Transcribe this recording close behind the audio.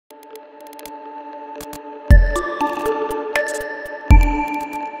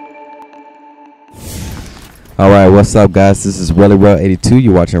Alright, what's up guys? This is RellyRel82.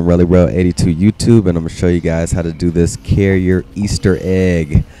 You're watching RellyRel82 YouTube, and I'm going to show you guys how to do this carrier Easter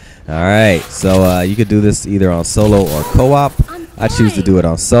egg. Alright, so you could do this either on solo or co-op. I choose to do it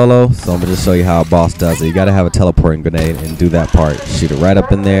on solo, so I'm going to just show you how a boss does it. You got to have a teleporting grenade and do that part. Shoot it right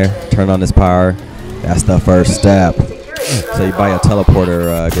up in there, turn on this power. That's the first step. So you buy your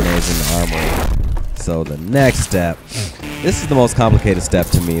teleporter grenades in the armory. So the next step, this is the most complicated step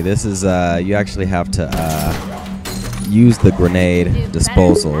to me. This is you actually have to use the grenade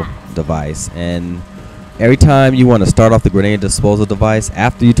disposal device, and every time you want to start off the grenade disposal device,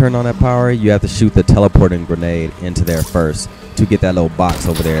 after you turn on that power, you have to shoot the teleporting grenade into there first to get that little box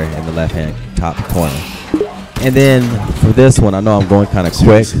over there in the left hand top corner. And then for this one, I know I'm going kind of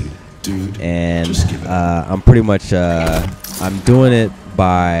quick, and I'm pretty much I'm doing it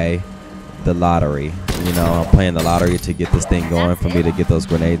by the lottery. You know, I'm playing the lottery to get this thing going for me to get those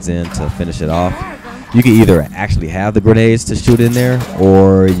grenades in to finish it off. You can either actually have the grenades to shoot in there,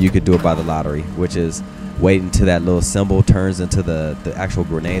 or you could do it by the lottery, which is wait until that little symbol turns into the actual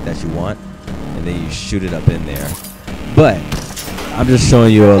grenade that you want, and then you shoot it up in there. But I'm just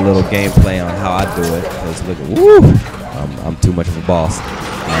showing you a little gameplay on how I do it, because look, woo, I'm too much of a boss.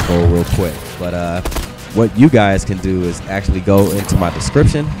 I'll go real quick. But what you guys can do is actually go into my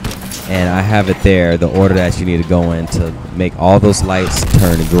description, and I have it there, the order that you need to go in to make all those lights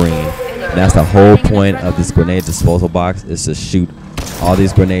turn green. And that's the whole point of this grenade disposal box, is to shoot all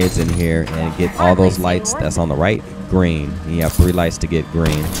these grenades in here and get all those lights that's on the right green. And you have 3 lights to get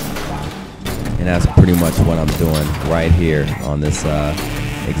green. And that's pretty much what I'm doing right here on this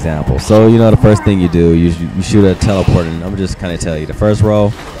example. So, you know, the first thing you do, you shoot a teleporting. I'm just kind of tell you, the first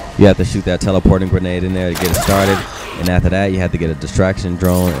row, you have to shoot that teleporting grenade in there to get it started. And after that, you have to get a distraction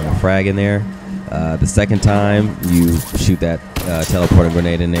drone and a frag in there. The second time, you shoot that teleporting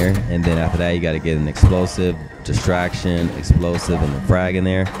grenade in there. And then after that, you got to get an explosive, distraction, explosive, and a frag in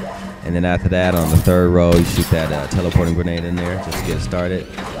there. And then after that, on the third row, you shoot that teleporting grenade in there just to get it started.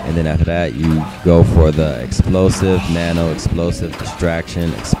 And then after that, you go for the explosive, nano, explosive,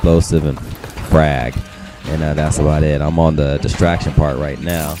 distraction, explosive, and frag. And that's about it. I'm on the distraction part right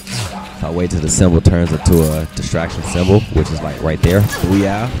now. I'll wait till the symbol turns into a distraction symbol, which is like right there.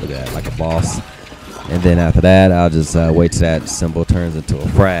 Booyah. Look at that, like a boss. And then after that, I'll just wait till that symbol turns into a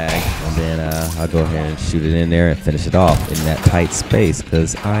frag. And then I'll go ahead and shoot it in there and finish it off in that tight space,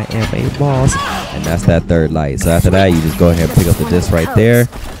 because I am a boss. And that's that third light. So after that, you just go ahead and pick up the disc right there,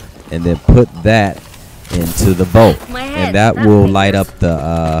 and then put that into the bolt, and that will light up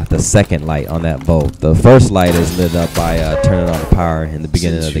the second light on that bolt. The first light is lit up by turning on the power in the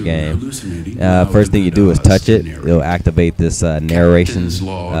beginning of the game. First thing you do is touch it. It'll activate this narration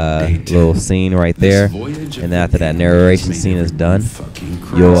little scene right there, and after that narration scene is done,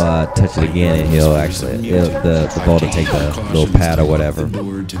 you'll touch it again, and he'll actually the bolt will take the little pad or whatever.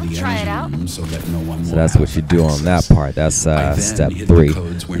 So that's what you do on that part. That's step 3,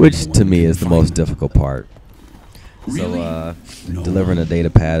 which to me is the most difficult part. So delivering a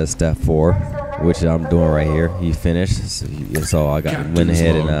data pad is step 4, which I'm doing right here. He finished, so I went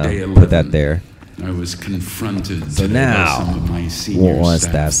ahead and put that there. So now, once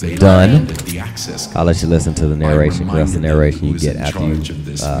that's done, I'll let you listen to the narration, because that's the narration you get after you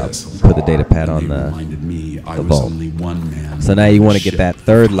put the data pad on the bolt. So now you want to get that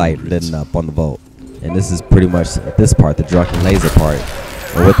third light lit up on the bolt, and this is pretty much this part, the drunken laser part.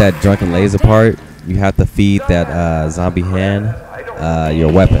 And with that drunken laser part, you have to feed that zombie hand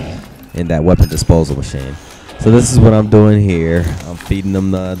your weapon in that weapon disposal machine. So this is what I'm doing here. I'm feeding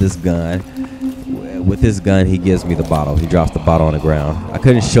them this gun. With this gun, he gives me the bottle. He drops the bottle on the ground. I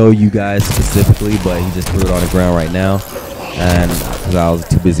couldn't show you guys specifically, but he just threw it on the ground right now, and because I was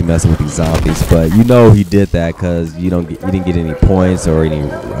too busy messing with these zombies. But you know he did that because you didn't get any points or any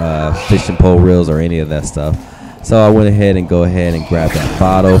fishing pole reels or any of that stuff. So I went ahead and grab that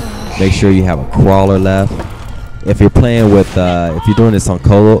bottle. Make sure you have a crawler left. If you're playing with, if you're doing this on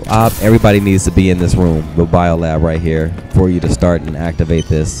co-op, everybody needs to be in this room, the biolab right here, for you to start and activate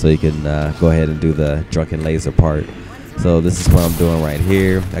this, so you can go ahead and do the drunken laser part. So this is what I'm doing right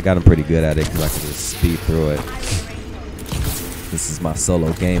here. I got him pretty good at it because I can just speed through it. This is my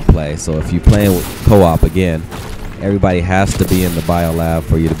solo gameplay. So if you're playing with co-op, again, everybody has to be in the biolab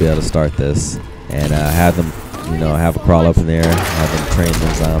for you to be able to start this, and have them, you know, have a crawl up in there, have them train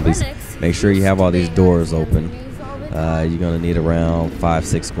them zombies. Make sure you have all these doors open. You're gonna need around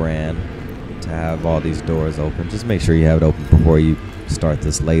 5-6 grand to have all these doors open. Just make sure you have it open before you start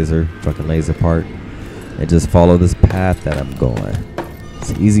this drunken laser part, and just follow this path that I'm going.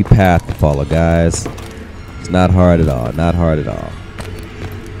 It's an easy path to follow, guys. It's not hard at all. Not hard at all.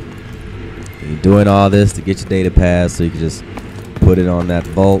 You're doing all this to get your data pad so you can just put it on that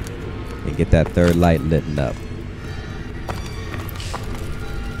vault and get that third light lit up.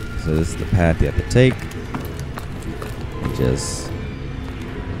 So this is the path you have to take. And just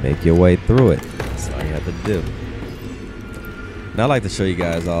make your way through it. That's all you have to do. And I like to show you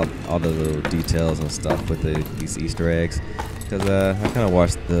guys all the little details and stuff with these Easter eggs, because I kind of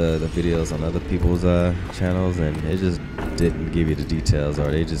watched the videos on other people's channels, and it just didn't give you the details,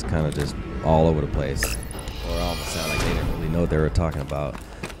 or they just kind of just all over the place, or almost sound like they didn't really know what they were talking about.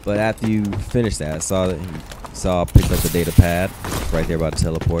 But after you finish that, I saw picked up the data pad right there by the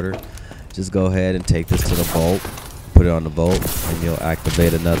teleporter. Just go ahead and take this to the vault, put it on the vault, and you'll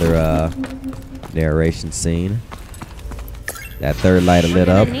activate another narration scene. That third light lit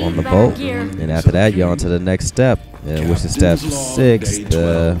up on the boat, and after that you're on to the next step, which is step 6,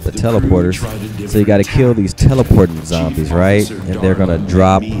 the teleporters. So you got to kill these teleporting zombies, right? And they're gonna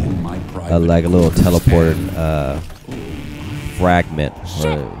drop like a little teleporting fragment,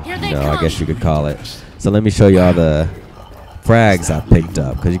 or I guess you could call it. So let me show you all the frags I picked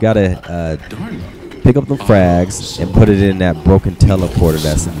up, because you gotta pick up the frags and put it in that broken teleporter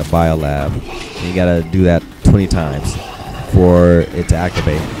that's in the biolab. And you gotta do that 20 times for it to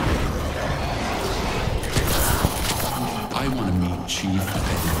activate. I want to meet Chief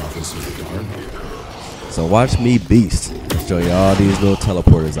Petty Officer Dark. So watch me beast. I'll show you all these little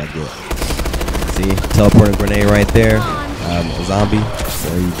teleporters I get. See, teleporting grenade right there. A zombie.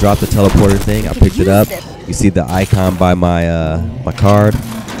 So you drop the teleporter thing. I picked it up. You see the icon by my my card.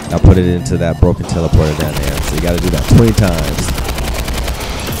 I put it into that broken teleporter down there. So you got to do that 20 times.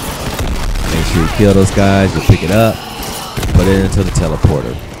 Make sure you kill those guys. You pick it up. Put it into the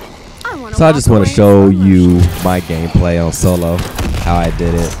teleporter. So I just want to show you my gameplay on solo, how I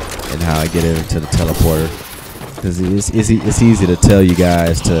did it and how I get it into the teleporter. Because it's easy to tell you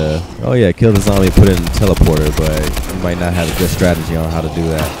guys to, oh yeah, kill the zombie, put it in the teleporter, but you might not have a good strategy on how to do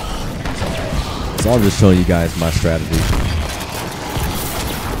that. So I'm just showing you guys my strategy.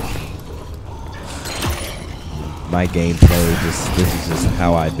 My gameplay, this is just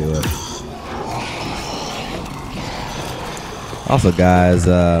how I do it. Also, guys,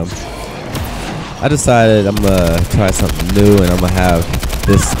 I decided I'm gonna try something new, and I'm gonna have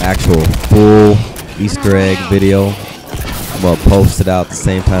this actual full Easter egg video. I'm gonna post it out at the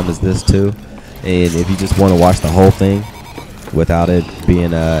same time as this too. And if you just want to watch the whole thing without it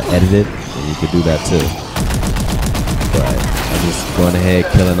being edited, then you could do that too. But I'm just going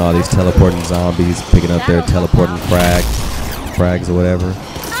ahead, killing all these teleporting zombies, picking up their teleporting frags or whatever,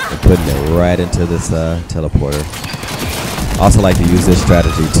 and putting it right into this teleporter. I also like to use this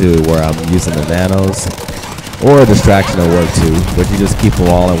strategy too, where I'm using the nanos, or a distraction will work too, but you just keep them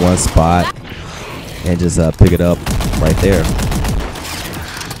all in one spot and just pick it up right there.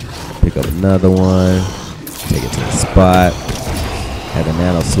 Pick up another one, take it to the spot, have the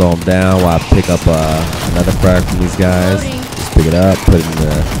nano slow them down while I pick up another frag from these guys. Just pick it up, put it in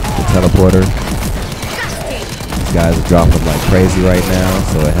the teleporter. These guys are dropping them like crazy right now,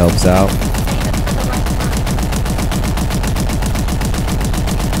 so it helps out.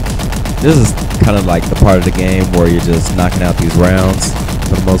 This is kind of like the part of the game where you're just knocking out these rounds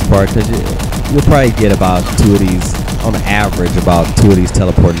for the most part, because you'll probably get about 2 of these, on average, about 2 of these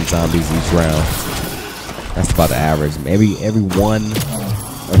teleporting zombies each round. That's about the average. Maybe every one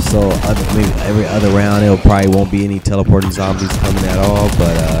or so, maybe every other round, it probably won't be any teleporting zombies coming at all,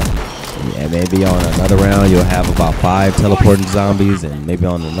 but yeah, maybe on another round you'll have about 5 teleporting zombies, and maybe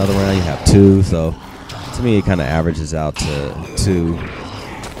on another round you have 2. So to me, it kind of averages out to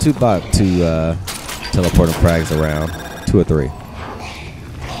about 2 teleporting frags around, 2 or 3.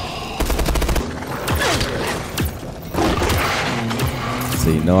 So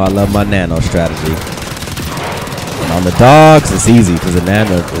you know I love my nano strategy. And on the dogs, it's easy because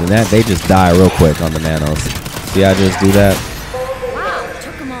they just die real quick on the nanos. See how I just do that?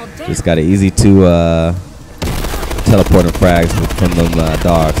 Just got an easy 2 teleporting frags from them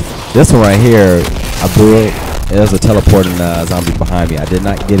dogs. This one right here, I blew it. There's a teleporting zombie behind me. I did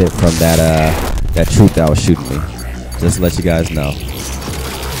not get it from that troop that was shooting me. Just to let you guys know.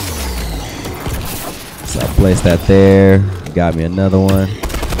 So I placed that there. Got me another one.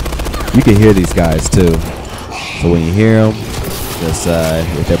 You can hear these guys too. So when you hear them, just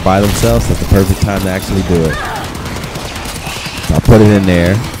if they're by themselves, that's the perfect time to actually do it. So I put it in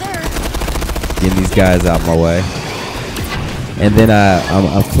there, getting these guys out of my way, and then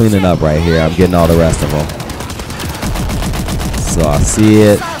I'm cleaning up right here. I'm getting all the rest of them. So I see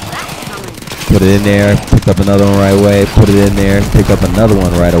it, put it in there, pick up another one right away, put it in there, pick up another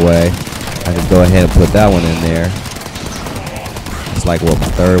one right away. I can go ahead and put that one in there. It's like, what, my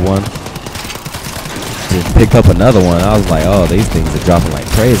 3rd one? just picked up another one. I was like, oh, these things are dropping like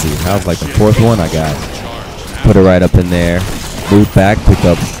crazy. That was like the 4th one I got. Put it right up in there. Moved back, pick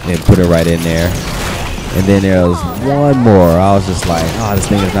up, and put it right in there. And then there was one more. I was just like, oh, this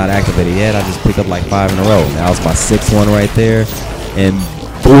thing is not activated yet. I just picked up like 5 in a row. That was my 6th one right there. And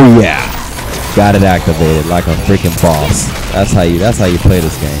booyah! Got it activated like a freaking boss. That's how you play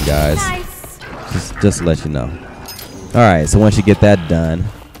this game, guys. Just to let you know. Alright, so once you get that done,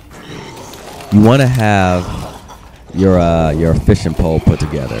 you want to have your fishing pole put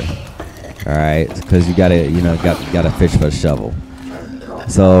together. Alright, because you gotta fish for a shovel.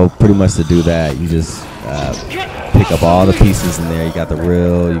 So pretty much to do that, you just pick up all the pieces in there. You got the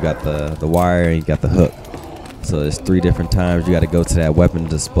reel, you got the wire, and you got the hook. So there's 3 different times you got to go to that weapon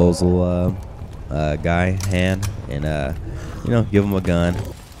disposal guy hand and give him a gun.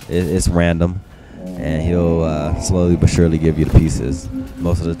 It's random, and he'll slowly but surely give you the pieces.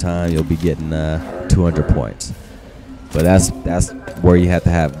 Most of the time you'll be getting 200 points. But that's where you have to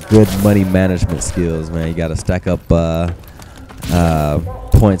have good money management skills, man. You got to stack up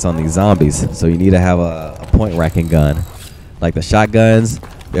points on these zombies, so you need to have a point racking gun. Like the shotguns,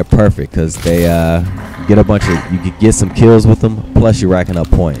 they're perfect because they you can get some kills with them, plus you're racking up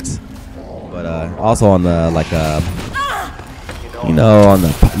points. But also on the you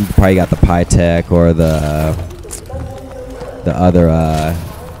probably got the Pytech or the other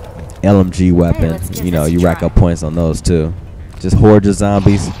LMG weapon. You rack up points on those too. Just horde your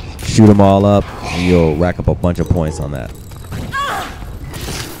zombies, shoot them all up, and you'll rack up a bunch of points on that.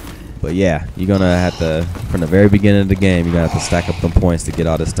 But yeah, you're gonna have to, from the very beginning of the game, you're gonna have to stack up them points to get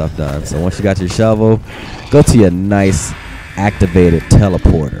all this stuff done. So once you got your shovel, go to your nice activated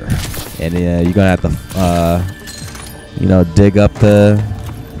teleporter, and then you're gonna have to, dig up the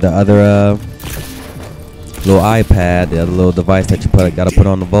other little iPad, the other little device that you gotta put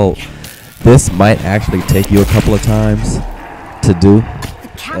on the boat. This might actually take you a couple of times to do.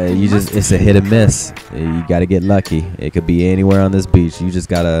 It's a hit and miss. You gotta get lucky. It could be anywhere on this beach. You just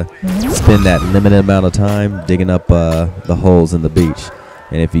gotta spend that limited amount of time digging up the holes in the beach.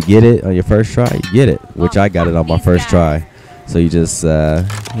 And if you get it on your first try, you get it, which I got it on my first try. So you just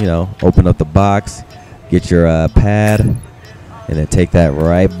open up the box, get your pad, and then take that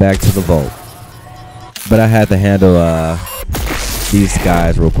right back to the vault. But I had to handle these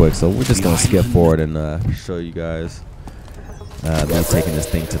guys real quick, so we're just gonna skip forward and show you guys me taking this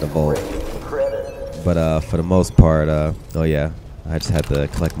thing to the vault. But for the most part, oh yeah, I just had to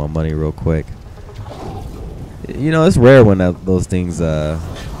collect my money real quick. It's rare when those things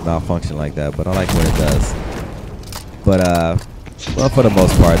malfunction like that, but I like when it does. But well, for the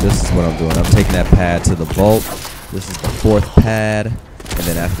most part, this is what I'm doing. I'm taking that pad to the vault. This is the 4th pad, and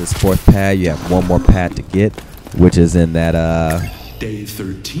then after this 4th pad, you have one more pad to get, which is in that Day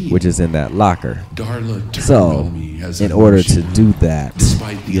 13. Which is in that locker. Darla so, in order to do that,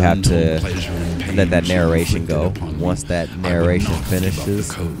 despite you have to let that narration go. Once that narration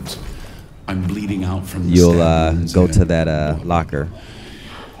finishes, I'm bleeding out from the you'll go to that locker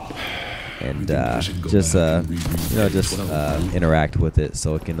and just interact with it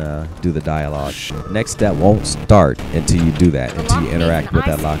so it can do the dialogue. Next step won't start until you do that, until you interact with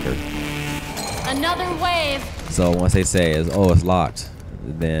that locker. Another wave. So once they say it's locked,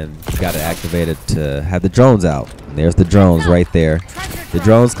 then you got to activate it to have the drones out. And there's the drones right there. The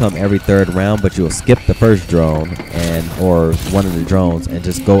drones come every 3rd round, but you'll skip the first drone or one of the drones and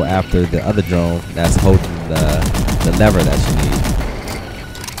just go after the other drone that's holding the lever that you need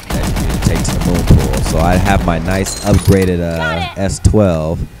to take to the moon pool. So I have my nice upgraded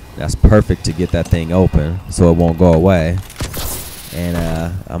S12. That's perfect to get that thing open so it won't go away. And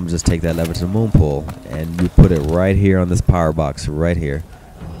I'm just take that lever to the moon pool, and you put it right here on this power box right here.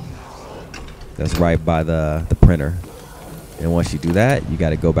 That's right by the printer. And once you do that, you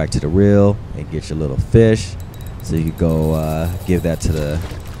got to go back to the reel and get your little fish. So you can go give that to the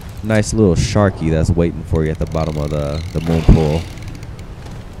nice little sharky that's waiting for you at the bottom of the moon pool.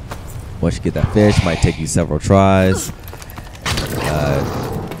 Once you get that fish, it might take you several tries.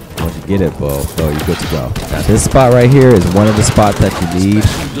 Once you get it, you're good to go. Now this spot right here is one of the spots that you need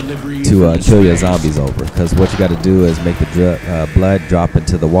to kill your zombies over, because what you got to do is make the blood drop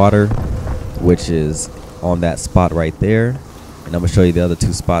into the water, which is on that spot right there. And I'm gonna show you the other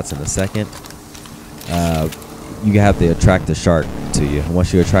 2 spots in a second. You have to attract the shark to you. And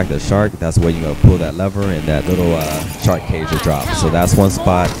once you attract the shark, that's where you're gonna pull that lever and that little shark cage will drop. So that's one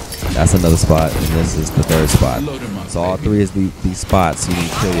spot, that's another spot, and this is the 3rd spot. So all 3 is these spots you need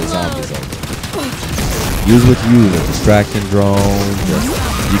to kill your zombies over. Use what you use, a distraction drone.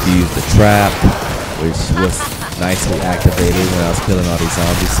 You can use the trap, which was nicely activated when I was killing all these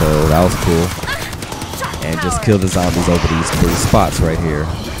zombies, so that was cool. and just kill the zombies over these 3 spots right here,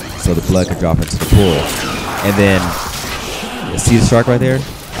 so the blood can drop into the pool. And then, see the shark right there?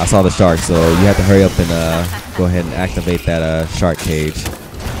 I saw the shark, so you have to hurry up and go ahead and activate that shark cage.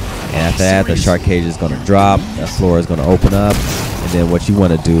 And after that, the shark cage is going to drop, the floor is going to open up, and then what you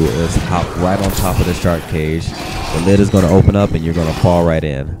want to do is hop right on top of the shark cage. The lid is going to open up and you're going to fall right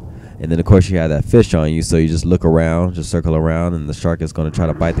in. And then of course you have that fish on you, so you just look around, just circle around, and the shark is going to try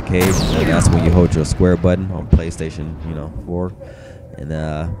to bite the cage. And that's when you hold your square button on PlayStation, 4, and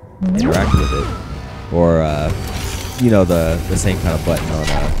interact with it. Or the same kind of button on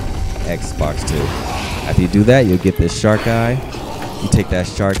Xbox too. After you do that, you'll get this shark eye. You take that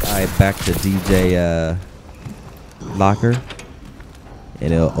shark eye back to DJ locker,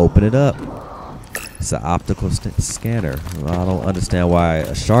 and it'll open it up. It's an optical scanner. Well, I don't understand why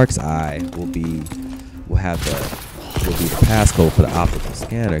a shark's eye will be the passcode for the optical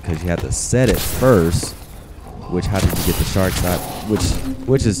scanner, because you have to set it first. Which, how did you get the shark's eye?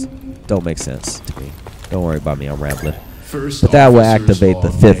 Which don't make sense to me. Don't worry about me, I'm rambling. But that will activate the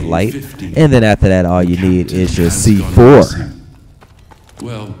 5th light, and then after that, all you need is your C4.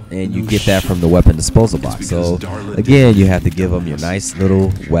 And you get that from the weapon disposal box. So again, you have to give them your nice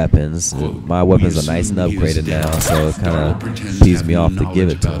little weapons. My weapons are nice and upgraded now, so it kind of pees me off to give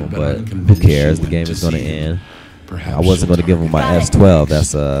it to them, but who cares? The game is going to end. I wasn't going to give them my S12,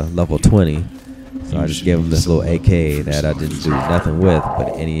 that's level 20. So I just gave him this little AK that I didn't do nothing with,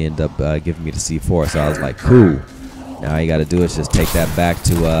 but and he ended up giving me the C4. So I was like, cool. Now all you got to do is just take that back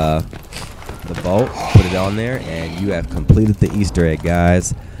to the vault, put it on there, and you have completed the Easter egg,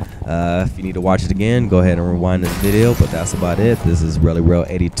 guys. If you need to watch it again, go ahead and rewind this video, but that's about it. This is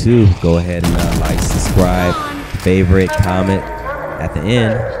RellyRel82. Go ahead and like, subscribe, favorite, comment at the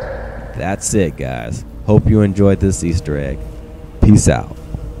end. That's it, guys. Hope you enjoyed this Easter egg. Peace out.